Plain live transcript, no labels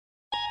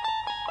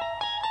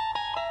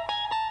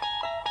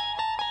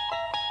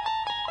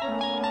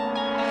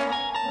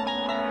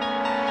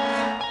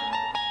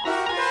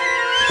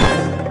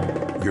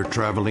you're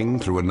traveling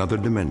through another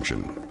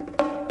dimension.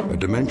 A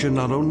dimension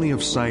not only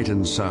of sight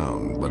and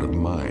sound, but of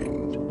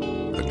mind.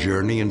 A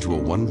journey into a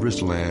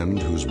wondrous land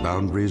whose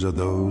boundaries are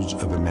those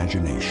of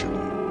imagination.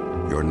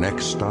 Your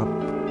next stop,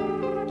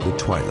 the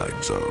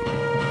Twilight Zone.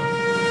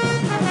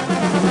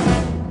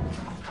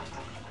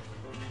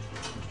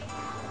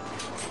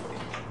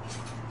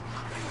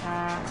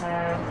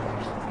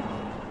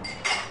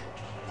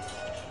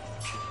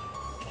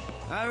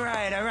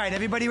 All right,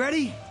 everybody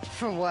ready?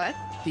 For what?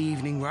 The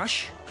evening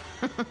rush.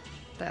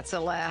 That's a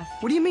laugh.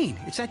 What do you mean?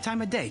 It's that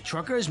time of day.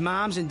 Truckers,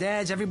 moms, and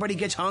dads, everybody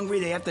gets hungry.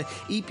 They have to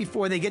eat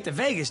before they get to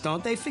Vegas,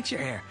 don't they? Fix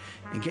your hair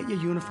and get your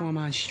uniform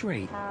on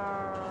straight.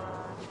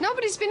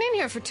 Nobody's been in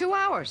here for 2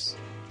 hours.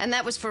 And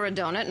that was for a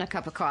donut and a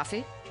cup of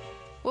coffee.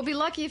 We'll be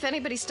lucky if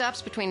anybody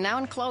stops between now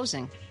and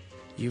closing.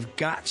 You've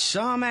got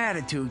some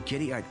attitude,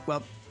 Kitty.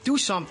 Well, do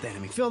something. I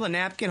mean, fill the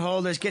napkin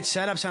holders, get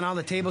setups on all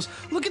the tables.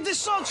 Look at this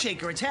salt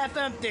shaker. It's half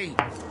empty.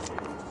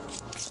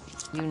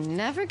 You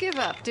never give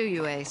up, do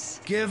you,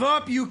 Ace? Give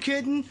up, you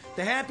kidding?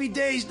 The Happy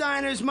Days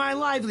Diner is my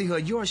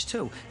livelihood. Yours,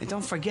 too. And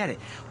don't forget it.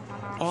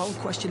 All a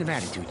question of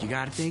attitude. You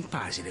gotta think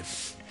positive.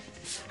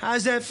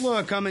 How's that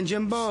floor coming,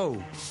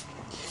 Jimbo?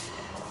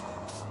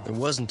 There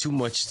wasn't too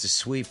much to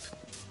sweep.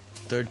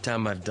 Third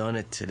time I've done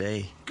it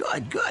today.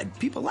 Good, good.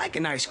 People like a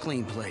nice,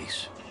 clean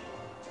place.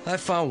 I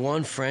found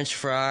one French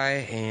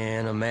fry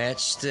and a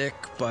matchstick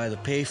by the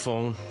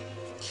payphone.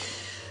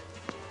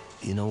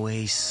 You know,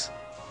 Ace,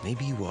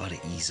 maybe you ought to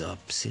ease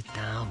up. Sit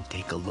down,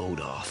 take a load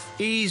off.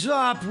 Ease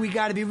up. We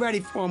gotta be ready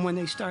for them when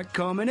they start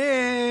coming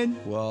in.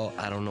 Well,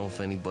 I don't know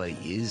if anybody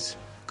is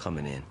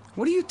coming in.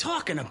 What are you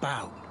talking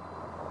about?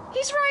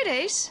 He's right,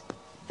 Ace.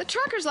 The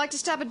truckers like to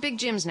stop at Big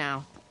Jim's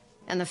now.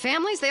 And the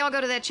families, they all go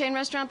to that chain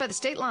restaurant by the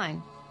state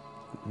line.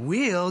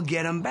 We'll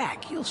get them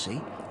back. You'll see.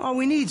 All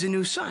we need's a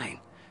new sign.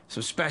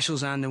 Some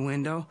specials on the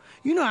window.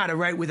 You know how to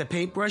write with a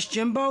paintbrush,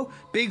 Jimbo?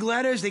 Big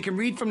letters they can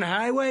read from the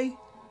highway?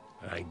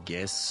 I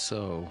guess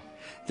so.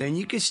 Then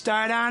you can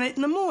start on it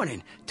in the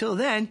morning. Till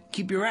then,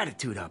 keep your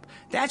attitude up.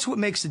 That's what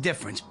makes the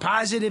difference.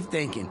 Positive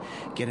thinking.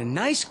 Get a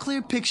nice,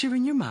 clear picture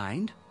in your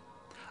mind.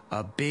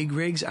 A big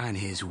rig's on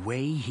his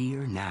way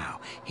here now.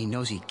 He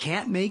knows he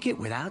can't make it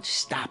without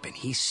stopping.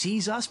 He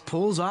sees us,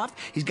 pulls off.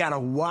 He's got a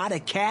wad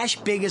of cash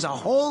big as a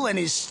hole in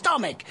his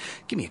stomach.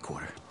 Give me a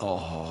quarter.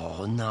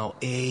 Oh, now,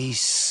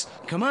 Ace.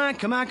 Come on,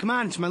 come on, come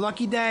on. It's my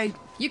lucky day.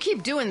 You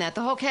keep doing that,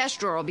 the whole cash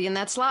drawer will be in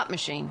that slot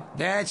machine.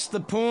 That's the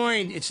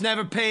point. It's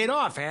never paid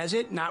off, has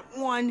it? Not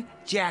one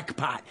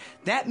jackpot.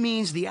 That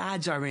means the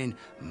odds are in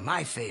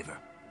my favor.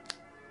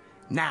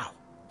 Now,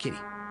 Kitty.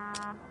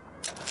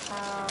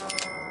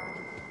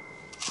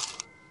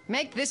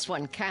 Make this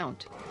one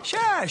count.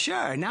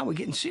 Sure. Now we're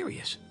getting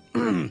serious.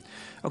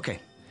 Okay,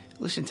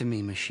 listen to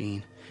me,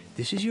 machine.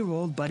 This is your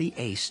old buddy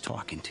Ace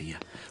talking to you.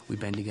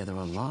 We've been together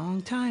a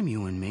long time,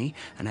 you and me,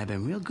 and I've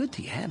been real good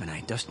to you, haven't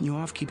I? Dusting you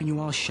off, keeping you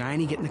all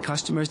shiny, getting the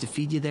customers to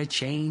feed you their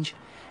change.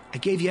 I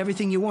gave you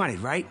everything you wanted,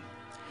 right?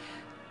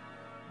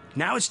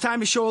 Now it's time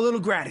to show a little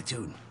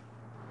gratitude.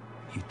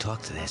 You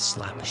talk to that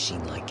slot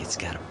machine like it's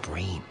got a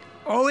brain.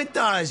 Oh, it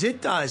does,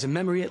 a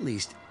memory at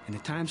least. And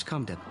the time's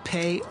come to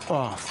pay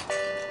off.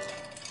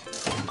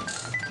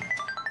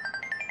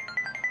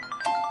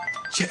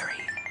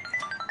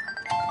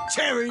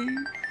 Cherry.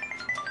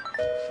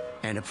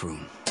 And a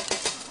prune.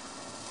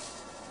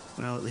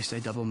 Well, at least I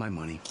doubled my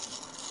money.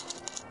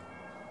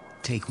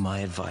 Take my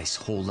advice.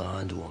 Hold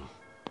on to them.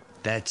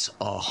 That's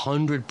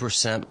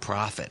 100%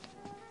 profit.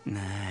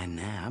 Nah.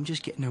 I'm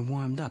just getting her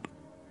warmed up.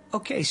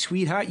 Okay,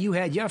 sweetheart, you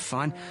had your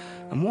fun.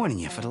 I'm warning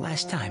you for the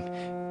last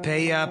time.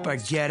 Pay up or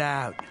get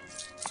out.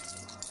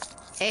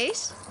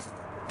 Ace?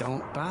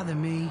 Don't bother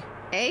me.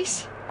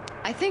 Ace?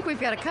 I think we've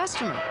got a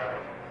customer.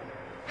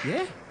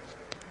 Yeah?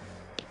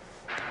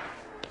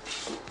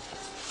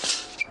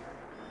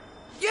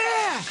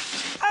 Yeah!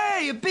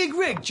 Hey, a big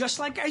rig, just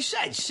like I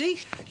said, see?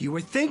 You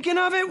were thinking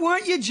of it,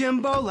 weren't you,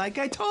 Jimbo? Like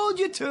I told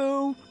you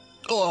to.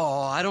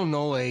 Oh, I don't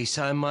know, Ace.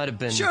 I might have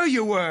been... Sure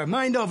you were.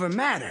 Mind over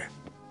matter.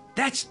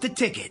 That's the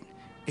ticket.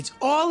 It's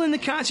all in the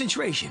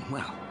concentration.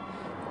 Well,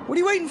 what are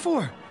you waiting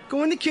for?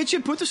 Go in the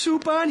kitchen, put the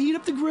soup on, heat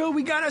up the grill.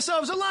 We got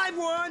ourselves a live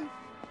one.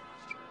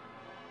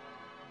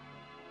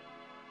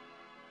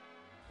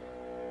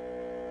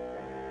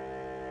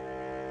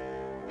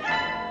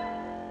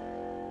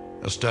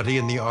 A study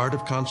in the art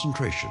of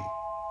concentration.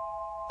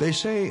 They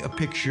say a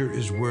picture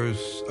is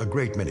worth a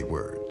great many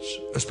words,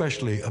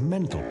 especially a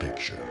mental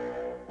picture.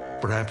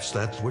 Perhaps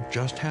that's what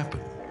just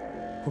happened.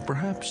 Or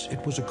perhaps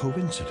it was a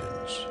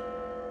coincidence.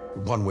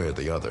 One way or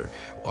the other,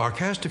 our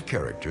cast of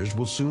characters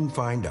will soon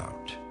find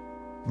out.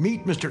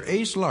 Meet Mr.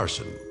 Ace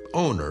Larson,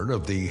 owner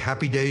of the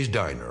Happy Days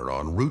Diner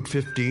on Route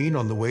 15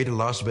 on the way to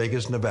Las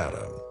Vegas,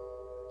 Nevada.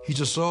 He's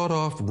a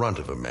sawed-off runt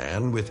of a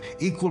man with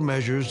equal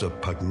measures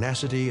of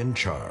pugnacity and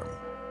charm.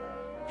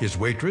 His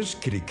waitress,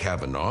 Kitty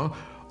Cavanaugh,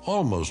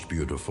 almost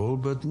beautiful,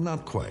 but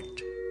not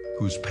quite,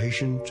 who's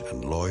patient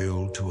and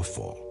loyal to a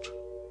fault.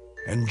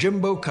 And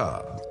Jimbo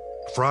Cobb,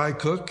 fry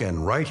cook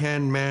and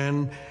right-hand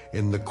man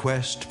in the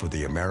quest for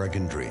the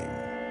American dream.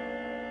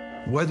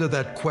 Whether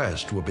that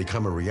quest will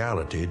become a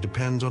reality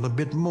depends on a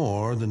bit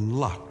more than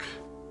luck,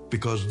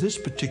 because this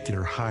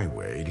particular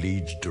highway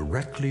leads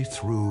directly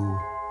through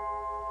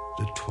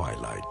the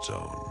Twilight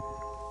Zone.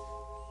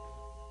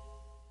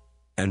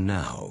 And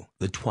now,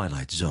 The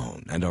Twilight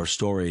Zone and our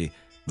story,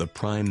 The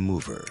Prime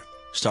Mover,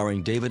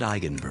 starring David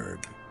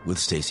Eigenberg, with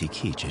Stacy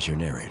Keach as your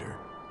narrator.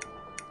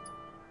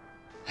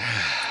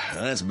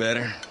 That's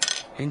better.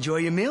 Enjoy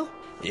your meal?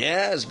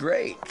 Yeah, it's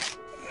great.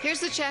 Here's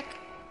the check.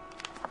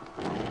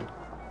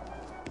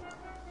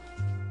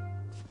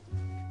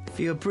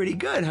 Feel pretty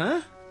good,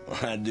 huh?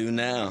 I do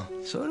now.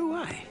 So do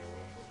I.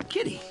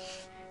 Kitty,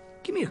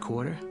 give me a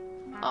quarter.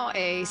 Oh,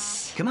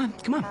 Ace. Come on,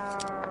 come on.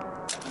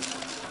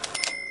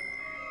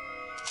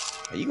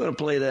 Are you gonna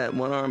play that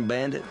one-armed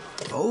bandit?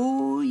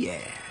 Oh, yeah.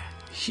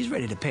 She's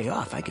ready to pay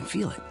off. I can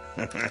feel it.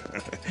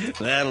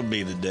 That'll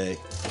be the day.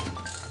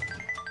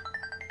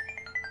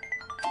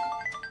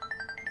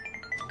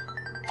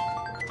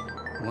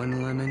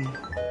 One lemon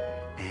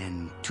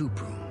and 2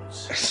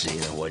 prunes. See,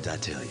 what I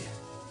tell you?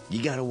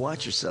 You gotta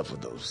watch yourself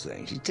with those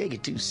things. You take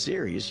it too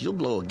serious, you'll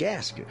blow a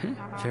gasket.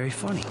 Very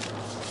funny.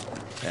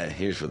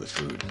 Here's for the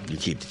food. You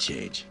keep the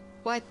change.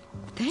 Why,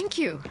 thank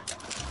you.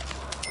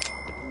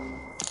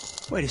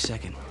 Wait a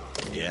second.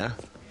 Yeah?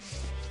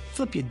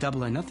 Flip you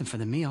double or nothing for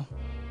the meal.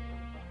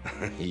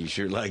 You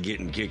sure like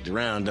getting kicked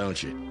around,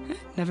 don't you?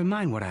 Never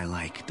mind what I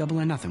like. Double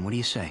or nothing. What do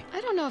you say?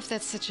 I don't know if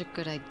that's such a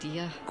good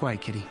idea.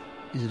 Quiet, Kitty.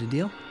 Is it a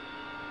deal?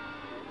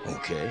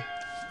 Okay.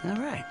 All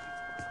right.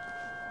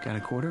 Got a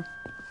quarter?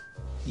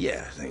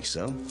 Yeah, I think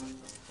so.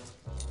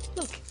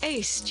 Look,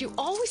 Ace, do you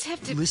always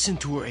have to... Listen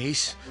to her,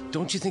 Ace.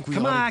 Don't you think we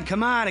Come ought on,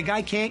 come on. A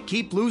guy can't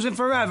keep losing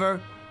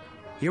forever.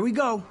 Here we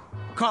go.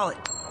 Call it.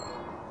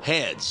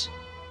 Heads.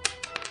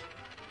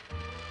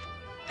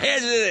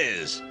 Heads it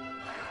is.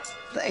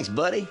 Thanks,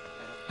 buddy.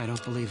 I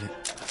don't believe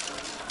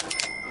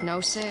it. No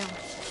sale.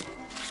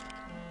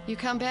 You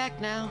come back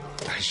now.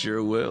 I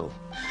sure will.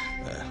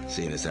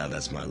 Seeing as how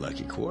that's my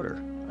lucky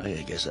quarter, I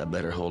guess I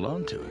better hold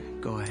on to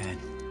it. Go ahead.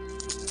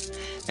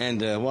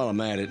 And while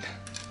I'm at it,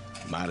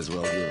 might as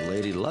well give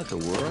Lady Luck a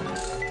whirl.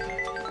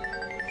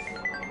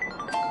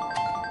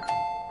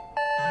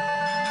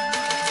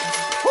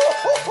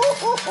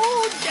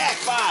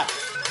 Jackpot!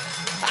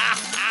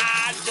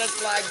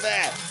 Just like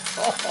that.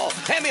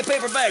 Hand me a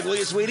paper bag, will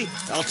you, sweetie?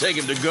 I'll take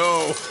him to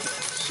go.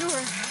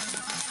 Sure.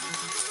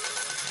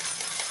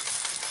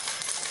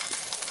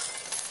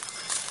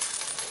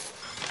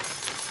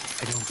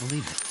 I don't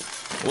believe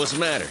it. What's the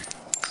matter?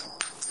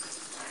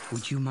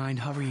 Would you mind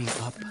hurrying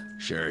up?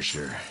 Sure.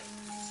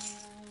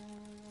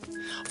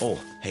 Oh,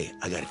 hey,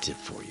 I got a tip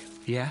for you.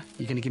 Yeah?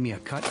 You gonna give me a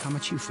cut? How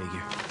much you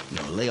figure?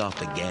 No, lay off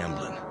the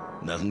gambling.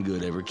 Nothing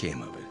good ever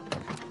came of it.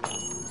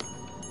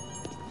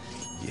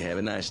 You have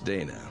a nice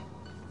day now.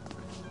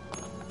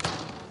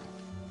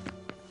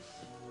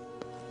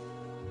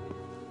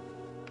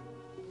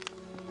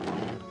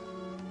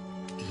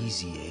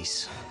 Easy,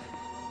 Ace.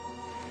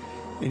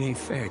 It ain't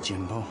fair,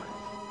 Jimbo.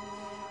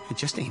 It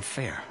just ain't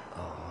fair.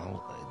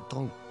 Oh,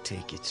 don't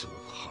take it so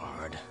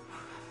hard.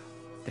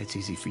 That's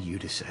easy for you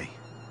to say.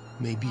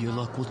 Maybe your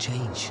luck will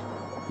change.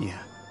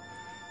 Yeah.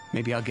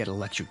 Maybe I'll get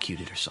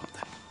electrocuted or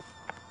something.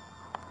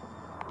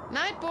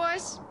 Night,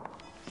 boys.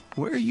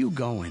 Where are you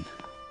going?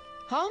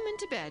 Home and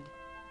to bed.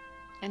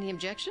 Any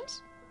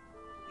objections?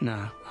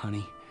 Nah,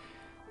 honey.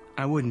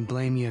 I wouldn't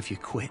blame you if you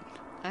quit.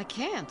 I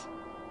can't.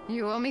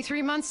 You owe me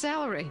 3 months'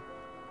 salary.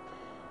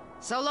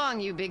 So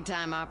long, you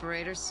big-time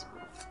operators.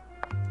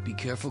 Be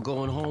careful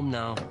going home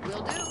now.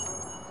 Will do.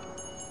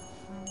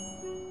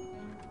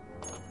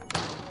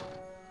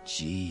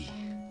 Gee,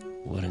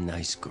 what a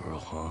nice girl,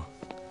 huh?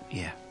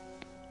 Yeah.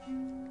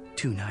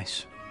 Too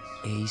nice.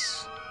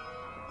 Ace,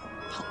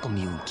 how come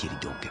you and Kitty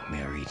don't get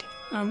married?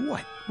 On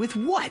what? With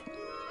what?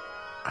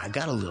 I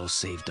got a little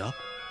saved up.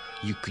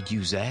 You could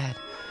use that.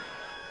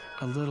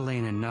 A little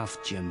ain't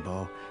enough,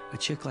 Jimbo. A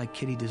chick like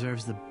Kitty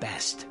deserves the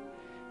best.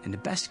 And the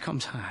best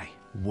comes high.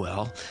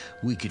 Well,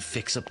 we could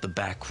fix up the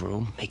back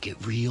room, make it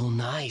real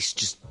nice,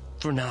 just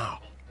for now.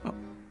 Oh,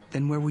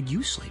 then where would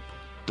you sleep?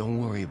 Don't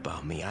worry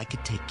about me. I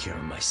could take care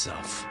of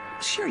myself.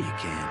 Sure you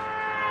can.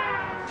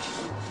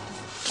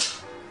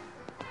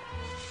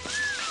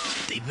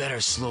 They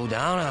better slow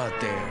down out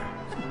there.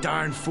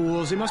 Darn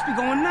fools, they must be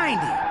going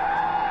 90.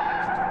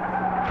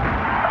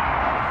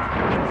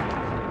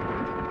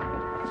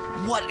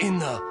 What in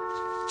the...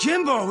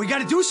 Jimbo, we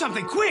gotta do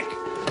something, quick!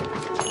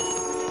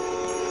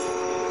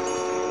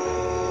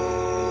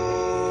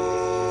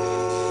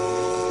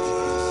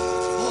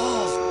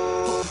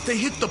 Oh, they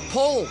hit the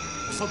pole.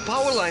 The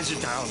power lines are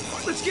down.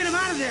 Let's get him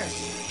out of there.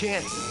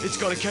 Can't. It's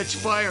gonna catch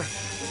fire.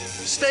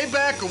 Stay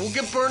back or we'll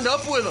get burned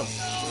up with them.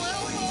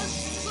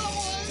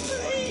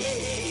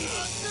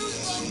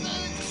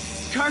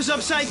 Car's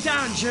upside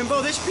down,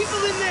 Jimbo. There's people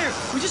in there.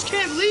 We just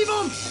can't leave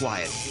them.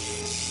 Quiet.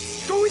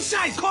 Go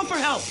inside. Call for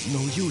help.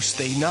 No use.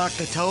 They knocked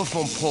the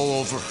telephone pole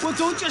over. Well,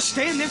 don't just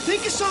stand there.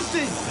 Think of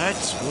something.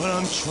 That's what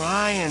I'm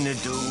trying to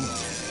do.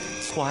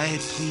 Quiet,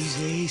 please,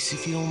 Ace,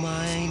 if you don't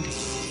mind.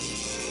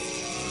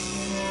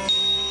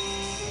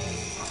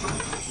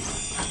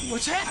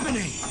 What's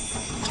happening?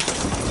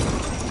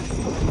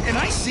 Am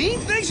I seeing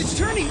things? It's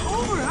turning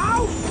over.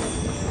 How?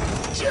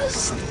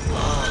 Just a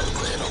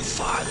little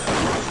farther.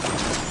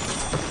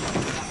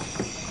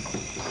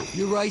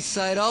 You're right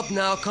side up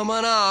now. Come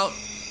on out.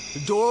 The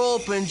door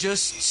open.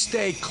 Just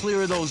stay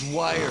clear of those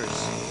wires.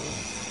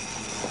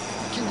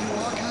 Can you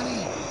walk,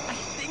 honey? I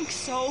think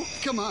so.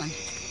 Come on,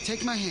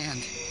 take my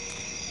hand.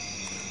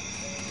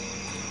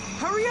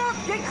 Hurry up!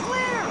 Get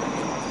clear!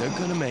 They're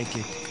gonna make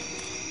it.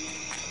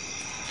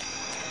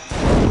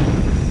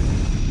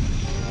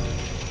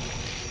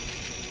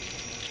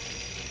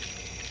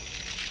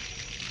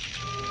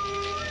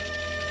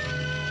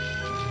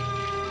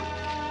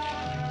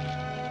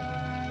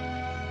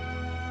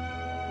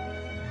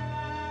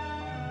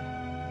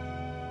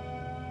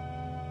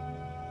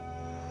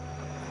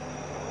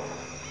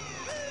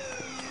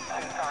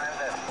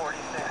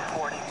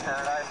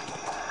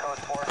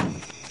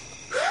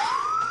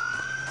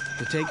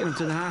 They're taking him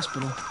to the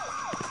hospital.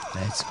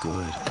 That's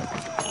good.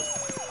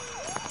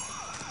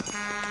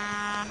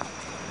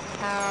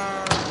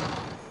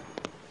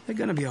 They're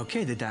gonna be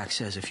okay, the doc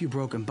says. A few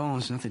broken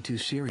bones, nothing too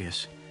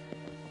serious.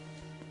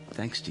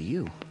 Thanks to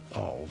you.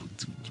 Oh,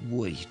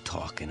 what are you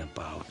talking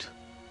about?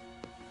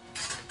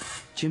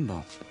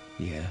 Jimbo,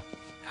 Yeah?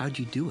 how'd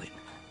you do it?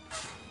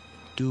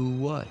 Do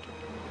what?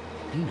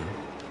 You know,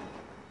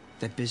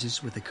 that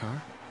business with the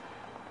car?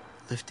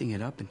 Lifting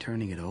it up and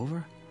turning it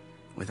over?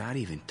 Without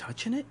even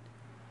touching it?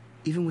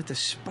 Even with the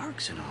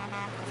sparks and all?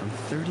 From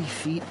 30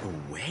 feet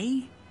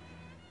away?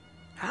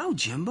 How,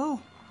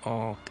 Jimbo?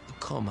 Oh,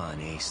 come on,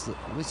 Ace.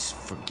 Let's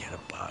forget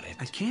about it.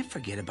 I can't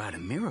forget about a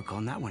miracle,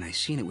 not when I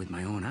seen it with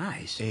my own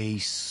eyes.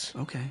 Ace.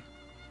 Okay.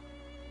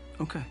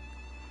 Okay.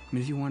 I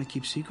mean, if you want to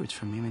keep secrets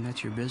from me, I mean,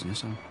 that's your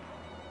business. I'm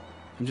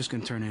just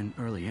going to turn in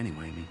early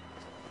anyway. I mean,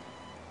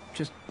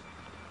 just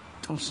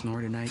don't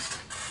snore tonight.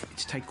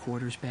 It's tight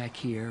quarters back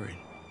here, and...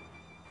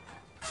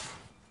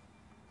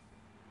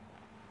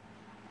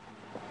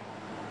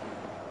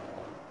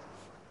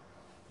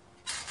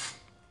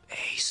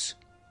 Ace.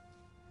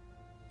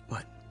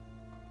 What?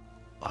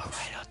 All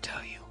right, I'll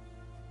tell you.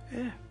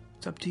 Yeah,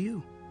 it's up to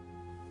you.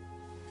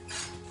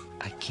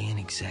 I can't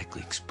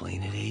exactly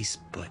explain it, Ace,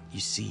 but you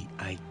see,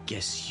 I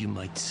guess you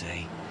might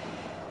say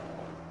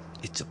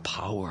it's a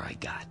power I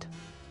got.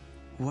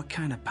 What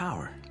kind of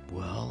power?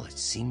 Well, it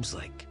seems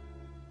like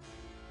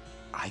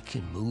I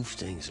can move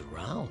things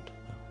around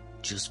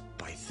just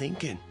by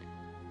thinking.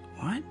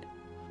 What?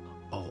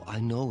 Oh, I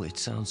know it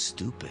sounds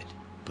stupid,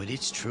 but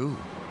it's true.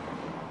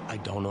 I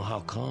don't know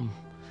how come.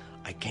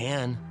 I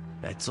can,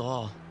 that's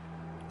all.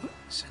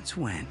 Since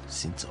when?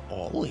 Since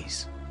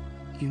always.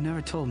 You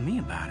never told me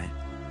about it.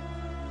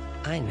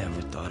 I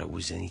never thought it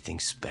was anything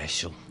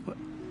special. What?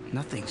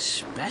 Nothing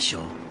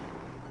special?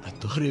 I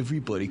thought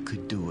everybody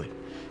could do it.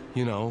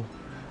 You know,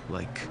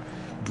 like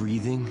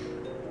breathing.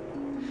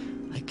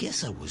 I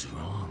guess I was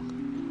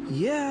wrong.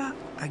 Yeah,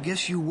 I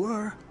guess you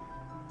were.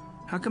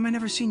 How come I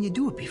never seen you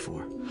do it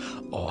before?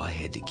 Oh, I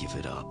had to give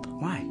it up.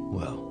 Why?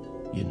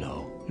 Well, you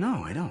know.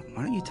 No, I don't.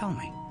 Why don't you tell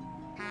me?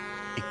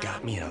 It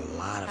got me in a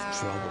lot of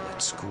trouble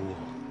at school.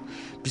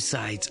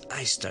 Besides,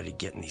 I started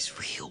getting these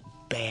real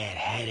bad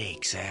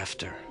headaches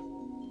after.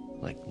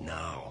 Like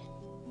now.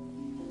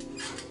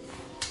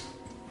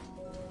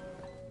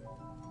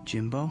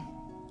 Jimbo?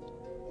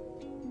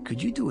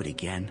 Could you do it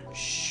again?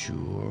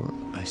 Sure,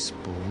 I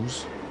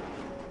suppose.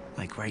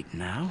 Like right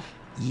now?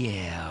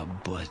 Yeah,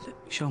 but...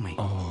 Show me.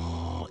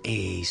 Oh,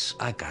 Ace,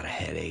 I got a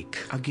headache.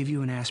 I'll give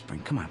you an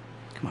aspirin. Come on.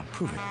 Come on,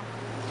 prove it.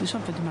 Do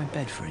something to my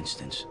bed, for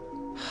instance.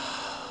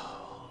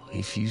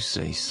 If you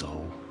say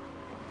so.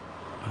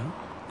 Well,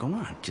 go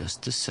on.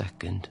 Just a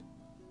second.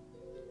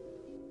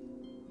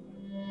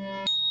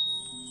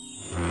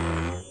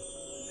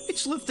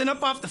 It's lifting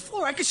up off the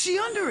floor. I can see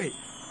under it.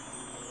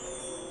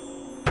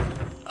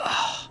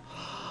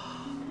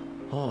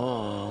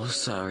 Oh,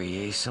 sorry,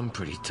 Ace. I'm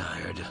pretty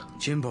tired.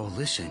 Jimbo,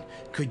 listen.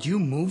 Could you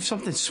move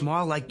something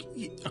small, like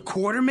a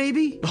quarter,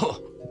 maybe?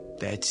 Oh,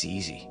 that's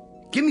easy.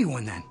 Give me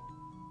one, then.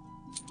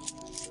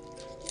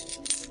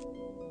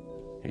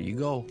 Here you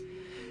go.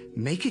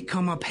 Make it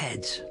come up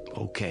heads.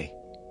 Okay.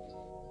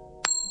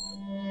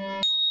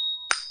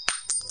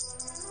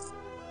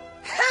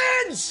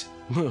 Heads!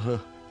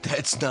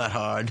 That's not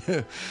hard.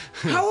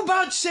 How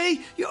about,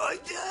 say,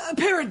 a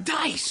pair of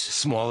dice?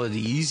 Smaller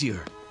the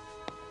easier.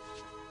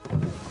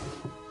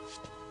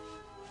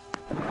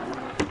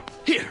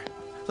 Here,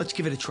 let's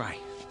give it a try.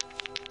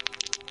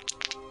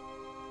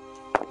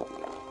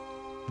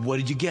 What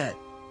did you get?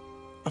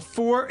 A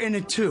 4 and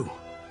a 2.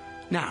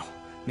 Now,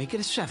 make it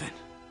a 7.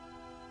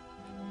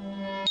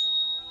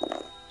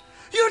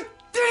 You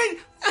did!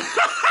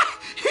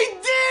 He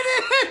did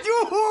it!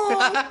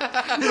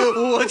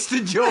 What's the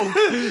joke?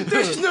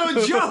 There's no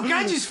joke.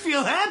 I just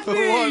feel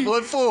happy.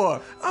 What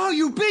for? Oh,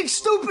 you big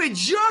stupid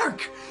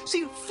jerk!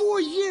 See,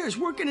 4 years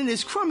working in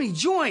this crummy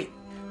joint,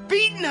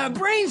 beating our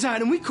brains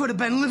out, and we could have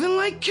been living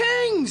like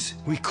kings.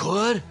 We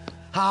could?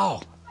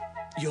 How?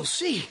 You'll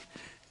see.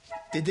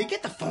 Did they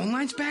get the phone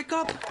lines back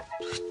up?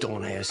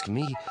 Don't ask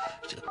me.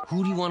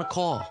 Who do you want to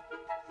call?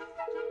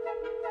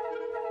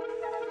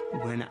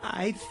 When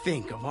I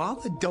think of all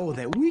the dough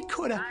that we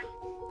could have...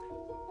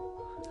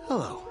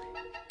 Hello,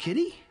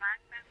 kitty?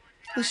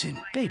 Listen,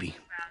 baby.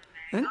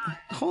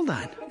 Hold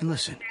on and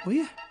listen, will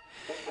you?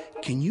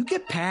 Can you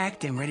get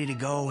packed and ready to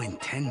go in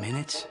 10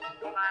 minutes?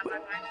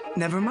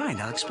 Never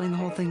mind, I'll explain the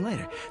whole thing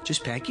later.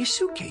 Just pack your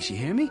suitcase, you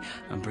hear me?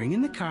 I'm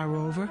bringing the car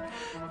over.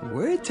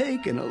 We're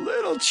taking a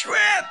little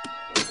trip.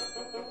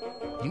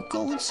 You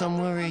going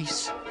somewhere,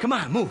 Ace? Come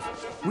on, move.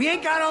 We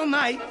ain't got all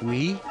night.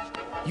 We?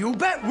 You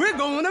bet we're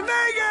going to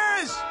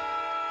Vegas!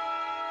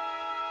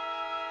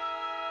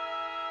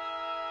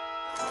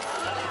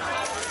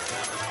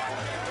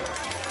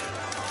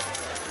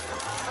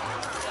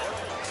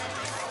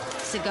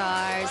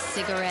 Cigars,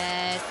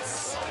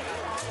 cigarettes.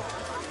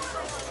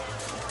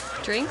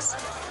 Drinks?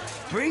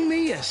 Bring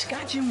me a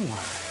scotch and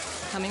water.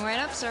 Coming right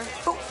up, sir.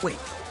 Oh, wait.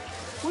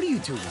 What are you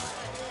two doing?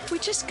 We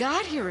just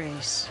got here,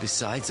 Ace.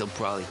 Besides, they'll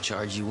probably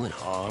charge you an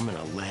arm and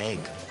a leg.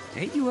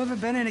 Ain't you ever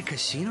been in a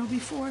casino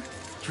before?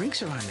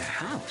 Drinks are on the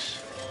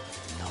house.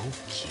 No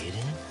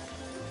kidding?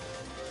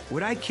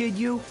 Would I kid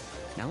you?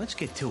 Now let's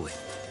get to it.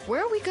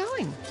 Where are we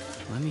going?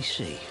 Let me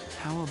see.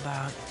 How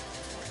about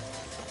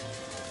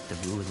the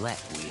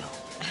roulette wheel?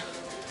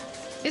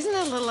 Isn't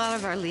that a little out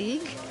of our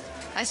league?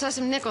 I saw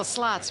some nickel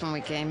slots when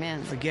we came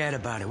in. Forget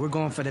about it. We're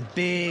going for the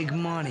big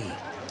money.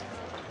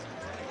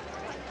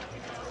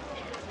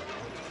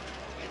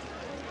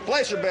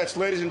 Place your bets,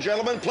 ladies and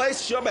gentlemen.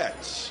 Place your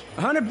bets.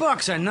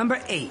 $100 on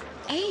number 8.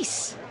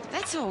 Ace,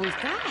 that's all we've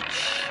got.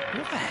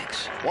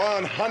 Relax.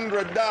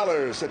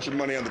 $100. Set your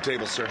money on the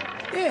table, sir.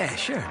 Yeah,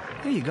 sure.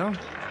 Here you go.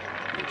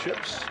 Your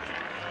chips.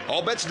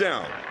 All bets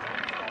down.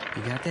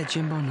 You got that,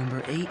 Jimbo,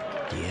 number 8?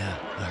 Yeah,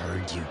 I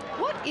heard you.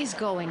 What is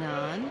going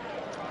on?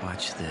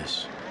 Watch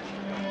this.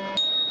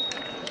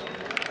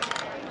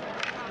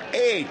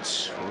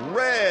 8.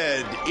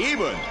 Red.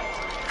 Even.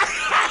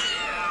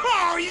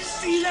 Oh, you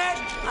see that?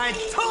 I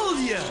told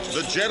you.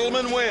 The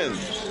gentleman wins.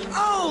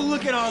 Oh,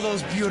 look at all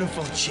those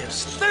beautiful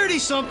chips.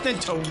 30-something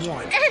to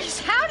 1. Ace,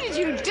 how did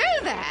you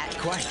do that?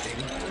 Quiet,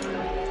 baby.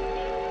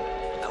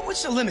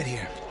 What's the limit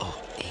here? Oh,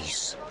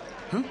 Ace.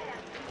 Huh?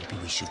 Maybe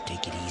we should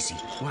take it easy.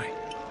 Why?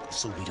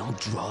 So we don't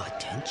draw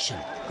attention.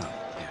 Oh,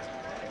 yeah.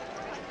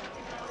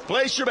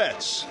 Place your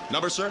bets.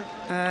 Number, sir?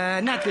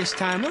 Not this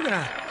time. We're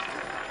gonna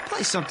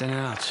play something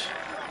else.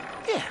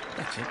 Yeah,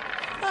 that's it.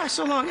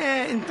 So long,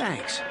 and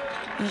thanks.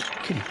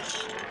 Kitty,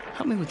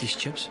 help me with these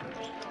chips.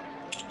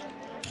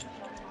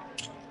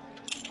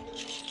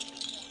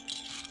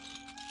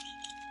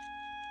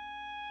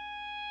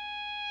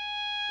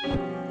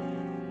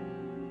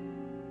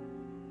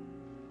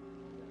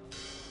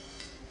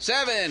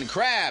 Seven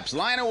craps,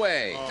 line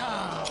away.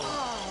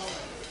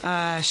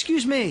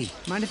 Excuse me.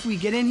 Mind if we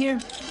get in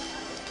here?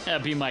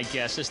 That'd be my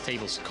guess. This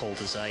table's cold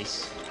as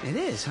ice. It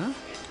is, huh?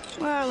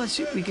 Well, let's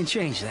see if we can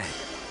change that.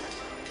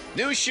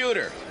 New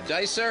shooter.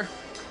 Dice, sir?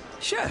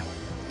 Sure.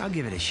 I'll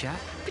give it a shot.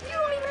 But you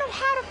don't even know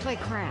how to play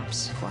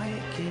craps.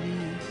 Quiet, kitty.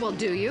 Well,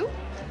 do you?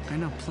 I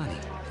know plenty.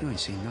 You ain't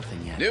seen nothing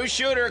yet. New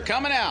shooter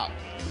coming out.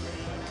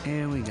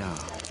 Here we go.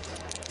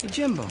 Hey,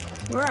 Jimbo,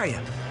 where are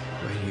you?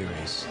 Right here,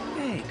 Ace.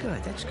 Hey,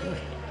 good. That's good.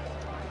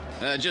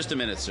 Just a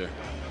minute, sir.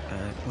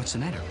 What's the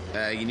matter?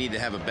 You need to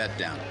have a bet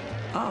down.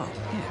 Oh,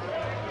 yeah.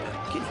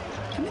 Kitty,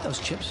 give me those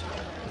chips.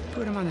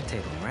 Put them on the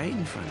table right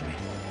in front of me.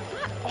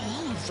 Not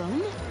all of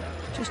them.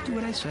 Just do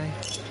what I say.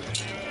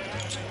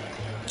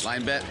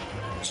 Line bet?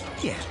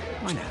 Yeah,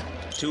 why not?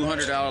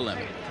 $200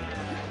 limit.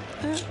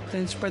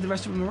 Then spread the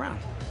rest of them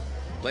around.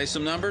 Play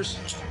some numbers?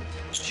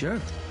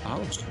 Sure, all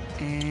of them.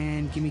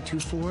 And give me 2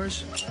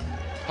 4s.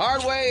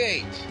 Hard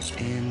way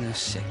 8. And a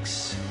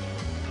 6.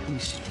 Let me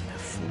see.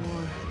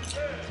 4,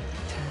 10.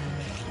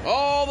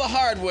 All the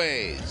hard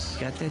ways.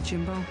 Got that,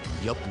 Jimbo?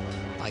 Yup,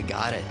 I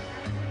got it.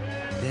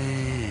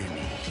 Then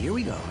here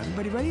we go.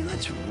 Everybody ready?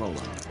 Let's roll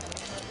up.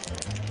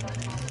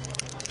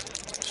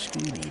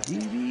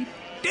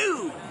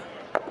 Scooby-Dooby-Doo!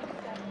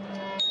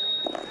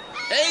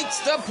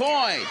 8's the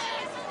point.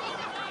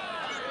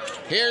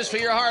 Here's for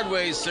your hard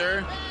ways,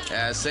 sir.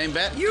 Same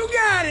bet? You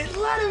got it!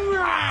 Let him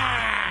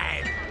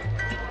ride!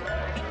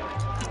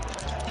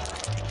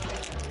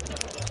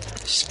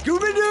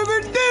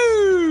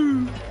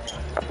 Scooby-Dooby-Doo!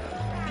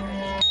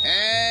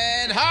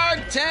 And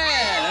hard 10.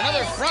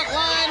 Another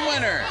frontline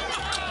winner.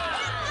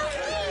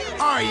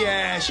 Oh,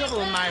 yeah.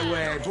 Shovel him my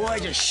way, boy.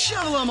 Just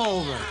shovel him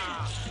over.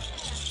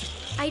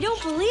 I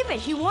don't believe it.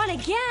 He won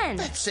again.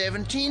 That's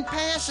 17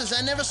 passes.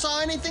 I never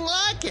saw anything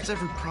like it. It's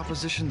every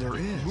proposition there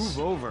is. Move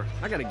over.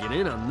 I gotta get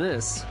in on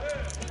this.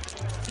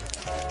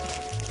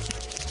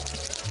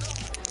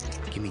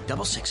 Give me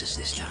double 6s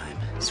this time.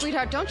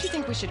 Sweetheart, don't you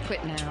think we should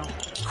quit now?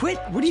 Quit?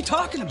 What are you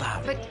talking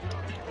about? But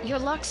your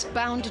luck's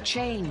bound to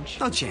change.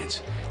 No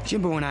chance.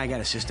 Jimbo and I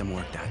got a system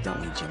worked out, don't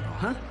we, Jimbo,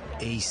 huh?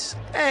 Ace,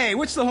 Hey,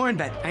 what's the horn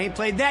bet? I ain't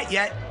played that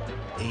yet.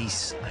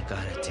 Ace, I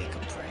gotta take a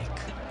break.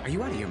 Are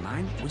you out of your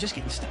mind? We're just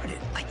getting started.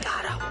 I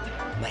gotta.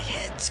 My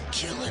head's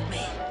killing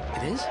me.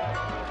 It is?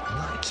 I'm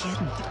not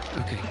kidding.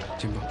 Okay,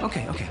 Jimbo.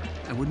 Okay.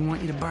 I wouldn't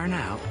want you to burn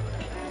out.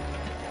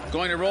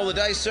 Going to roll the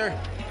dice, sir?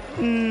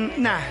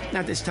 Nah,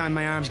 not this time.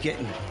 My arm's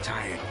getting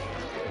tired.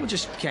 We'll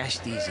just cash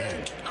these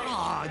in.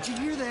 Aw, did you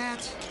hear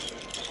that?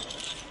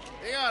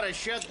 They ought to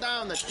shut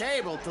down the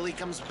table till he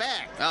comes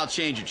back. I'll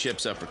change your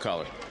chips up for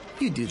color.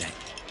 You do that.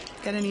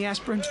 Got any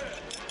aspirin?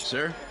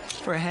 Sir?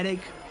 For a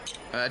headache?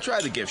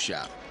 Try the gift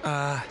shop.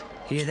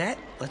 Hear that?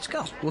 Let's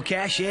go. We'll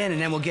cash in,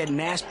 and then we'll get an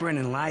aspirin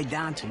and lie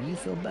down till you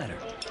feel better.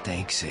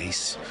 Thanks,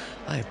 Ace.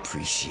 I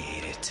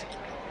appreciate it.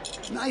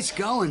 Nice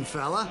going,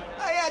 fella.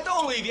 Hey,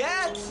 don't leave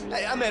yet.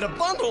 Hey, I made a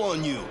bundle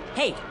on you.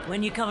 Hey,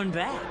 when you coming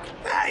back?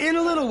 In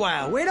a little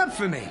while. Wait up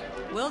for me.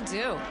 Will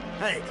do.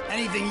 Hey,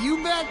 anything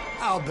you bet,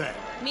 I'll bet.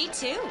 Me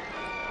too.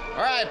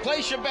 All right,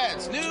 place your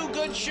bets. New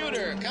good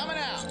shooter coming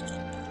out.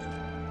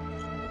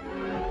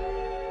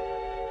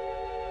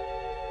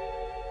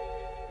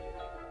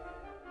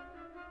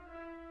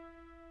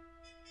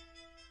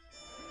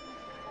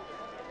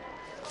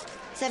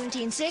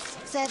 $17,600,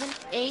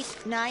 $7,000,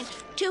 $8,000,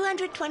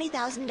 $9,000,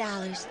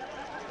 $220,000.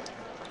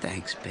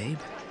 Thanks, babe.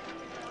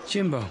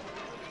 Jimbo,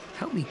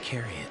 help me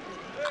carry it.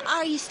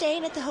 Are you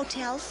staying at the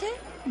hotel, sir?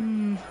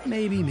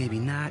 Maybe, maybe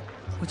not.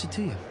 What's it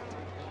to you?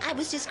 I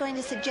was just going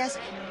to suggest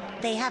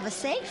they have a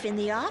safe in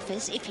the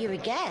office if you're a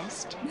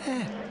guest.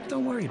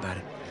 Don't worry about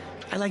it.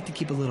 I like to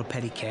keep a little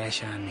petty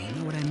cash on me. You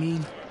know what I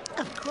mean?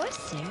 Of course,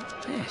 sir.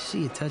 Yeah, see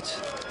you,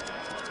 Toots.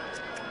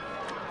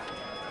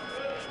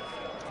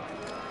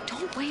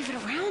 Don't wave it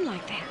around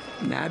like that.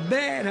 Not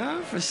bad,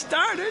 huh? For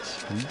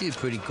starters. You did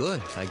pretty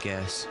good, I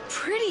guess.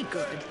 Pretty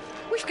good.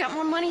 We've got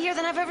more money here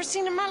than I've ever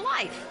seen in my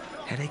life.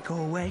 Headache go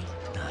away?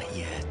 Not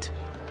yet.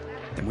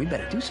 Then we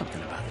better do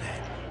something about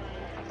that.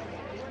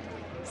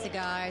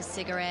 Cigars,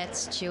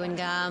 cigarettes, chewing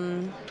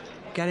gum.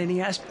 Got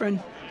any aspirin?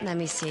 Let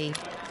me see.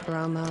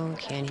 Bromo,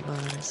 candy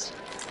bars.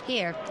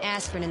 Here,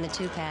 aspirin in the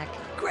 2-pack.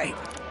 Great.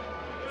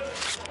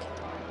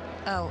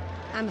 Oh,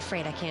 I'm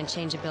afraid I can't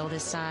change a bill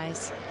this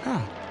size.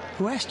 Oh,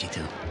 who asked you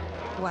to?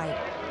 Why,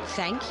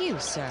 thank you,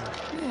 sir.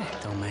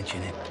 Don't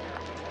mention it.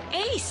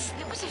 Ace,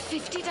 it was a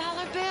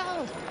 $50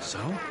 bill. So?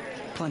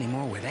 Plenty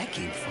more where that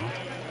came from.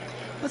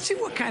 Let's see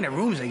what kind of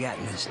rooms they got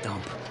in this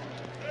dump.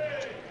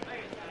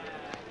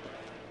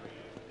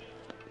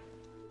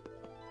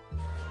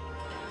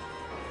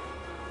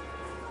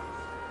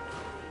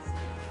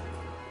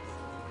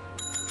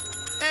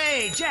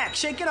 Hey, Jack,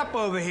 shake it up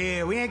over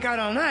here. We ain't got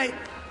all night.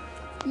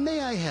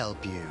 May I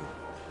help you?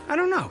 I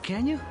don't know,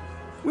 can you?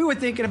 We were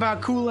thinking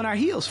about cooling our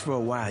heels for a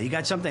while. You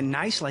got something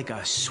nice like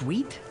a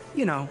suite?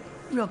 You know,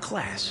 real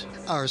class.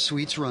 Our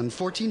suites run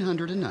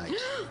 $1,400 a night.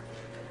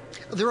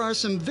 There are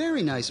some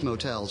very nice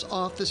motels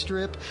off the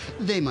strip.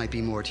 They might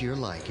be more to your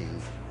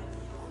liking.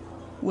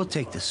 We'll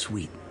take the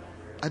suite.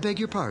 I beg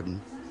your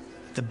pardon?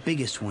 The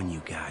biggest one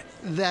you got.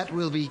 That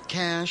will be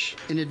cash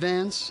in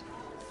advance?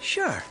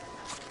 Sure.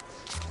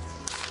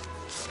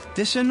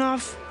 This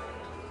enough?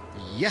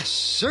 Yes,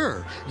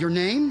 sir. Your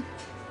name?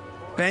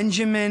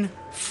 Benjamin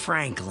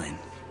Franklin.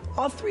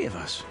 All three of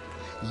us.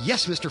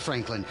 Yes, Mr.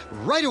 Franklin.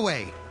 Right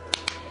away.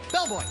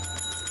 Bellboy.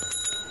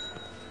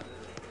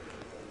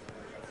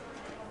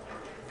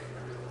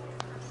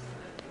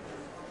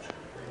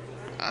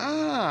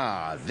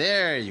 Ah,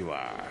 there you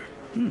are.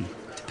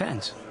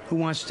 Depends. Who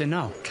wants to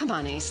know? Come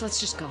on, Ace, let's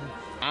just go.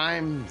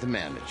 I'm the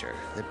manager.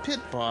 The pit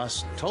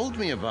boss told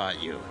me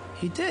about you.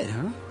 He did,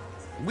 huh?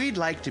 We'd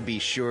like to be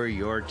sure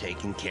you're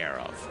taken care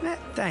of.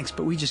 Thanks,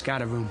 but we just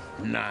got a room.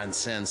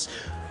 Nonsense.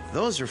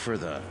 Those are for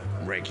the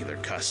regular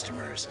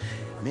customers.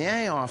 May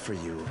I offer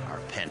you our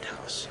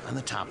penthouse on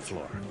the top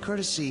floor,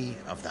 courtesy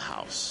of the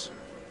house?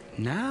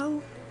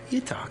 Now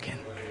you're talking.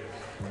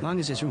 As long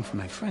as there's room for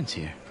my friends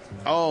here.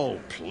 Oh,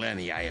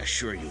 plenty, I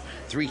assure you.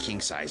 3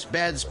 king-size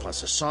beds,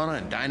 plus a sauna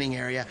and dining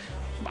area.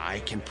 I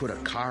can put a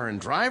car and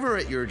driver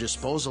at your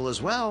disposal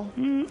as well.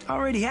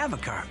 Already have a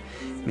car.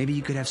 Maybe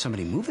you could have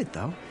somebody move it,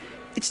 though.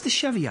 It's the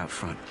Chevy out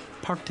front,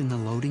 parked in the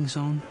loading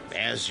zone.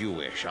 As you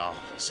wish. I'll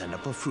send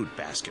up a fruit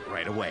basket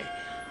right away.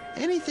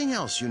 Anything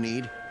else you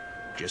need,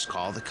 just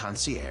call the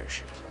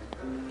concierge.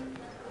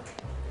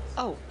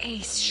 Oh,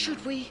 Ace,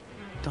 should we?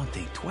 Don't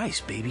think twice,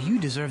 baby. You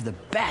deserve the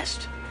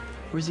best.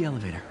 Where's the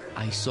elevator?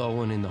 I saw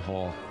one in the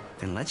hall.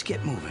 Then let's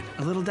get moving.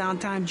 A little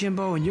downtime,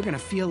 Jimbo, and you're gonna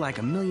feel like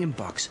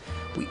 $1,000,000.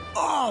 We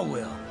all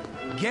will.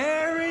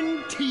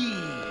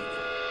 Guaranteed.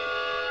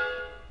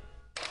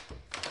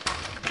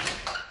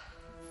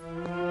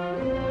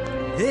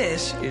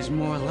 This is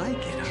more like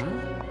it, huh?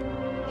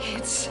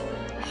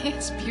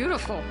 It's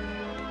beautiful.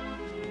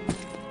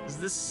 Is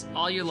this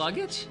all your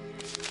luggage?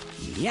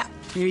 Yeah.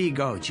 Here you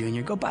go,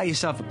 Junior. Go buy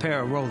yourself a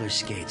pair of roller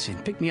skates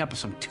and pick me up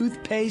some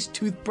toothpaste,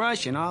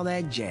 toothbrush, and all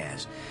that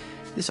jazz.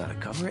 This ought to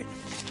cover it.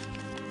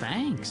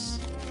 Thanks.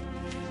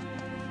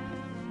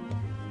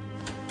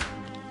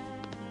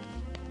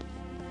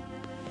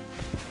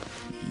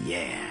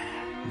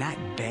 Yeah, not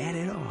bad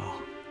at all.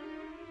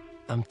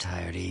 I'm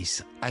tired,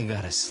 Ace. I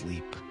gotta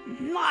sleep.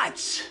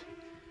 Nuts!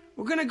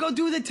 We're gonna go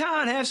do the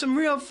town, have some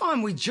real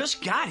fun. We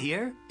just got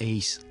here.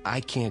 Ace,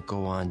 I can't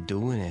go on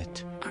doing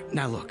it.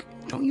 Now look,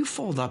 don't you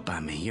fold up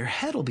on me. Your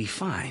head'll be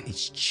fine.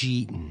 It's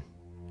cheating.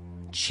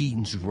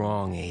 Cheating's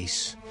wrong,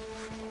 Ace.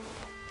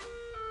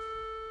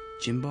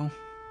 Jimbo,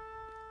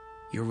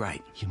 You're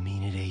right. You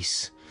mean it,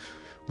 Ace?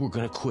 We're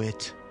gonna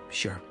quit.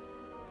 Sure.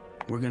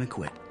 We're gonna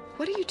quit.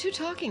 What are you two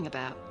talking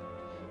about?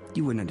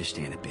 You wouldn't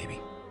understand it, baby.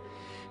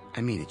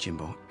 I mean it,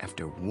 Jimbo.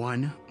 After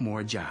one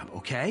more job,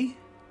 okay?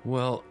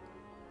 Well,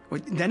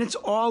 then it's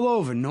all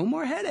over. No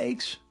more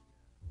headaches.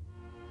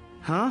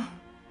 Huh?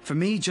 For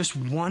me, just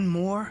one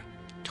more?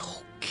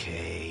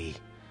 Okay.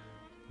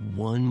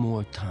 One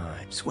more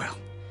time. Swell.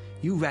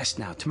 You rest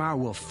now. Tomorrow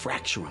we'll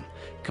fracture them.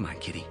 Come on,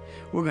 Kitty.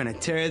 We're gonna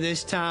tear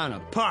this town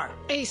apart.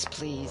 Ace,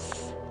 please.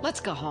 Let's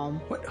go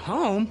home. What,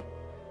 home?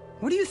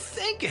 What are you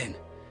thinking?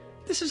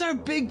 This is our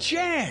big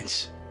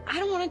chance. I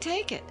don't want to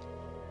take it.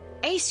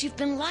 Ace, you've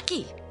been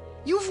lucky.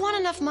 You've won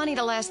enough money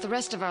to last the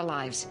rest of our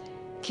lives.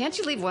 Can't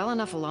you leave well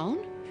enough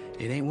alone?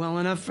 It ain't well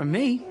enough for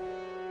me.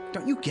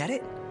 Don't you get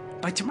it?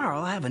 By tomorrow,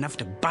 I'll have enough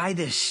to buy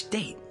this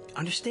state.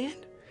 Understand?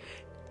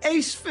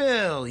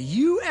 Aceville,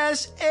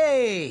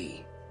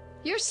 USA!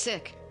 You're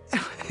sick.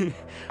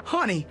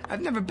 Honey,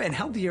 I've never been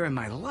healthier in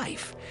my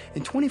life.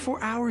 In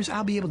 24 hours,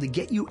 I'll be able to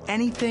get you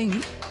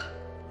anything.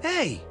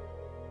 Hey,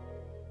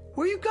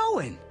 where you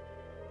going?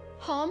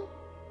 Home.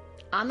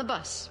 On the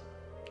bus.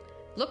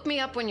 Look me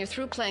up when you're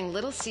through playing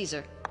Little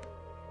Caesar.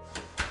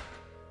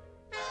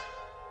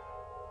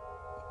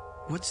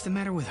 What's the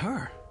matter with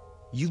her?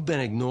 You've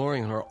been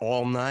ignoring her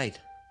all night.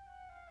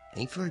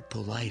 Ain't very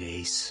polite,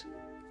 Ace.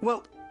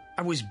 Well,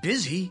 I was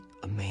busy.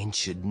 A man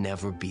should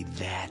never be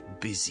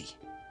that busy.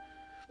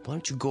 Why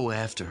don't you go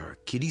after her?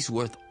 Kitty's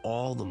worth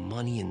all the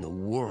money in the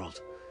world.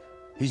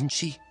 Isn't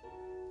she?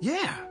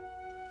 Yeah.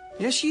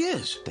 Yes, she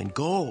is. Then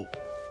go.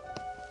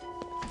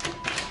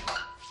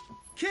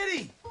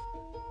 Kitty!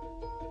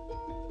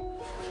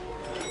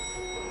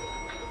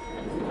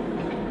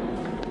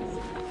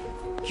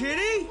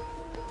 Kitty?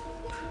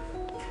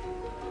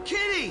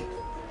 Kitty!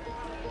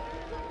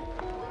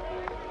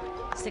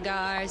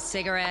 Cigars,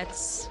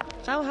 cigarettes.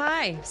 Oh,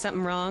 hi.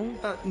 Something wrong?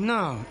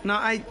 No,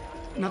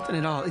 nothing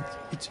at all.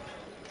 It's...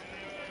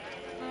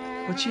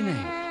 What's your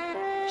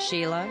name?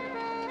 Sheila.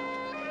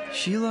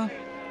 Sheila,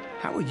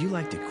 how would you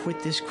like to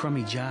quit this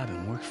crummy job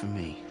and work for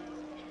me?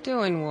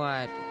 Doing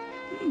what?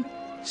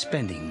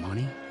 Spending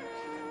money.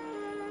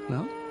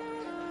 Well?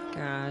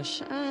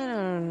 Gosh, I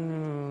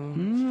don't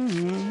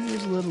know.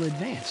 Here's a little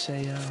advance.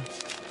 Say,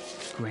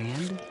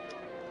 $1,000?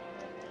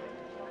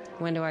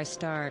 When do I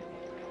start?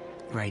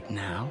 Right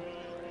now.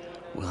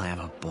 We'll have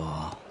a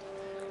ball.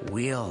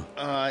 We'll...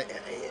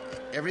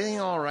 Everything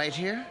all right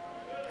here?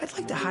 I'd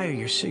like to hire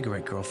your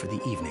cigarette girl for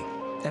the evening.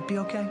 That be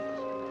okay?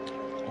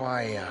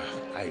 Why,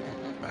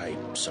 I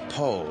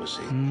suppose.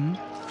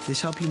 This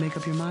help you make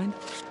up your mind?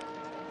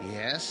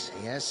 Yes,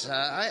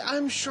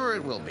 I'm sure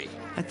it will be.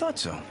 I thought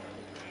so.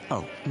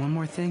 Oh, one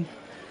more thing.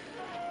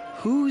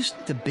 Who's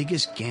the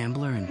biggest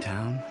gambler in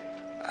town?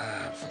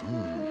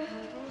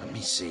 Let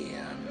me see.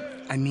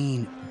 I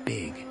mean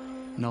big.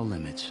 No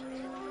limits.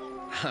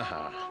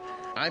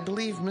 I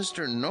believe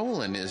Mr.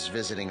 Nolan is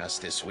visiting us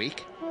this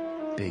week.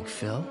 Big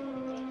Phil?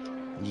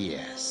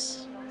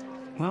 Yes.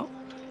 Well,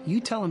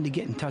 you tell him to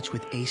get in touch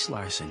with Ace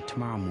Larson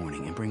tomorrow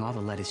morning and bring all the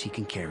lettuce he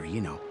can carry.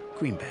 You know,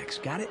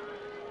 greenbacks. Got it?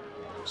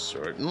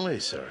 Certainly,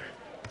 sir.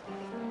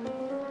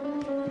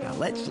 Now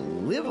let's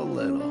live a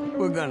little.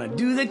 We're gonna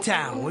do the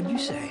town. What'd you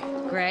say?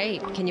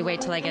 Great. Can you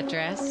wait till I get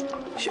dressed?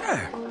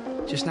 Sure.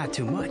 Just not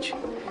too much.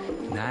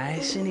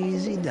 Nice and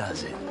easy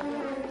does it.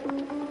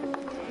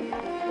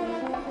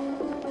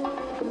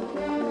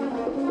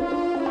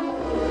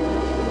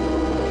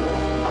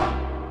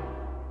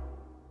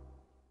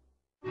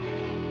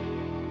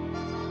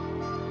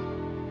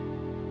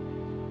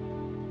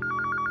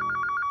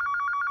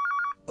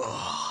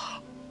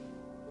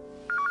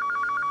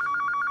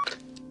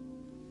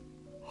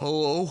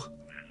 Hello?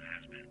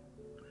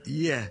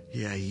 Yeah,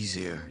 he's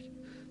here.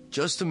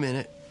 Just a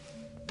minute.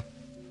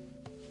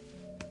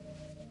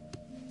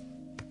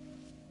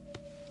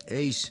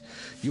 Ace,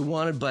 you're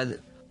wanted by the...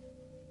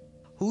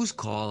 Who's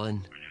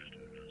calling?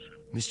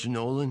 Mr.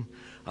 Nolan?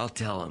 I'll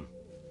tell him.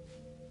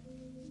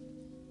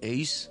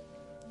 Ace?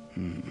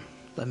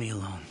 Let me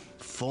alone.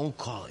 Phone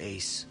call,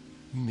 Ace.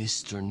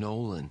 Mr.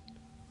 Nolan.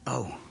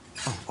 Oh,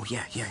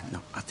 yeah.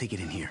 No, I'll take it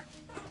in here.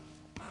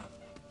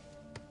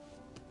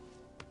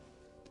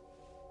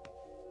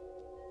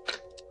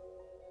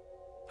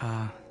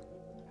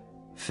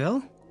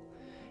 Phil?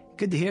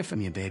 Good to hear from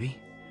you, baby.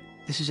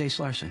 This is Ace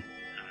Larson.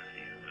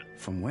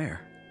 From where?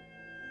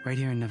 Right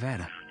here in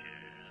Nevada.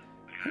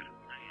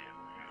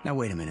 Now,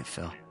 wait a minute,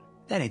 Phil.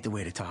 That ain't the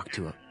way to talk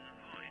to her.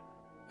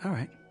 All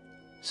right.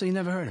 So you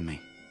never heard of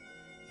me?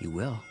 You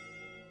will.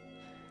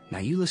 Now,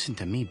 you listen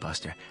to me,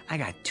 Buster. I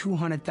got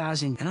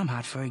 200,000, and I'm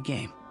hot for a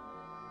game.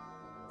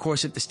 Of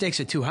course, if the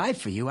stakes are too high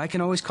for you, I can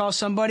always call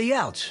somebody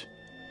else.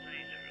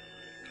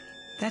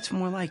 That's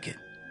more like it.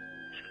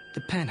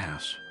 The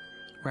penthouse.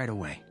 Right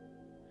away.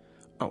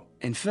 Oh,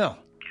 and Phil,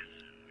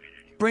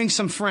 bring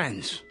some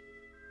friends.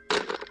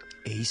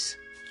 Ace,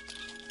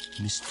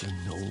 Mr.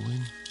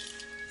 Nolan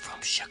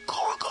from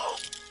Chicago.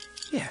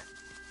 Yeah.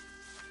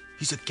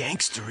 He's a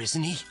gangster,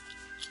 isn't he?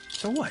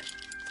 So what?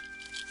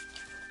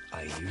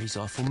 I hear he's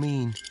awful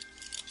mean.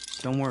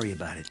 Don't worry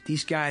about it.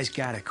 These guys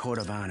got a code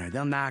of honor.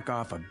 They'll knock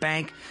off a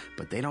bank,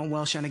 but they don't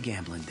welsh on a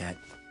gambling debt.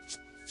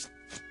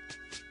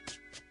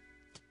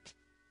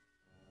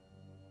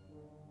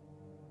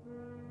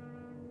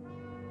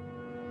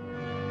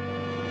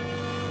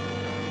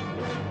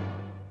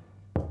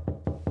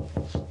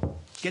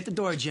 Get the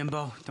door,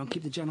 Jimbo. Don't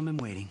keep the gentleman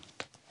waiting.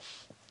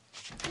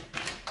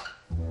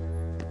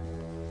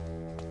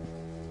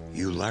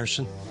 You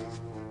Larson?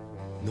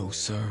 No,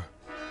 sir.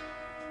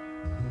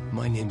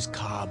 My name's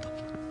Cobb.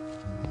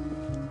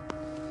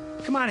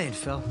 Come on in,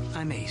 Phil.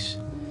 I'm Ace.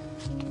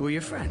 Who are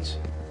your friends?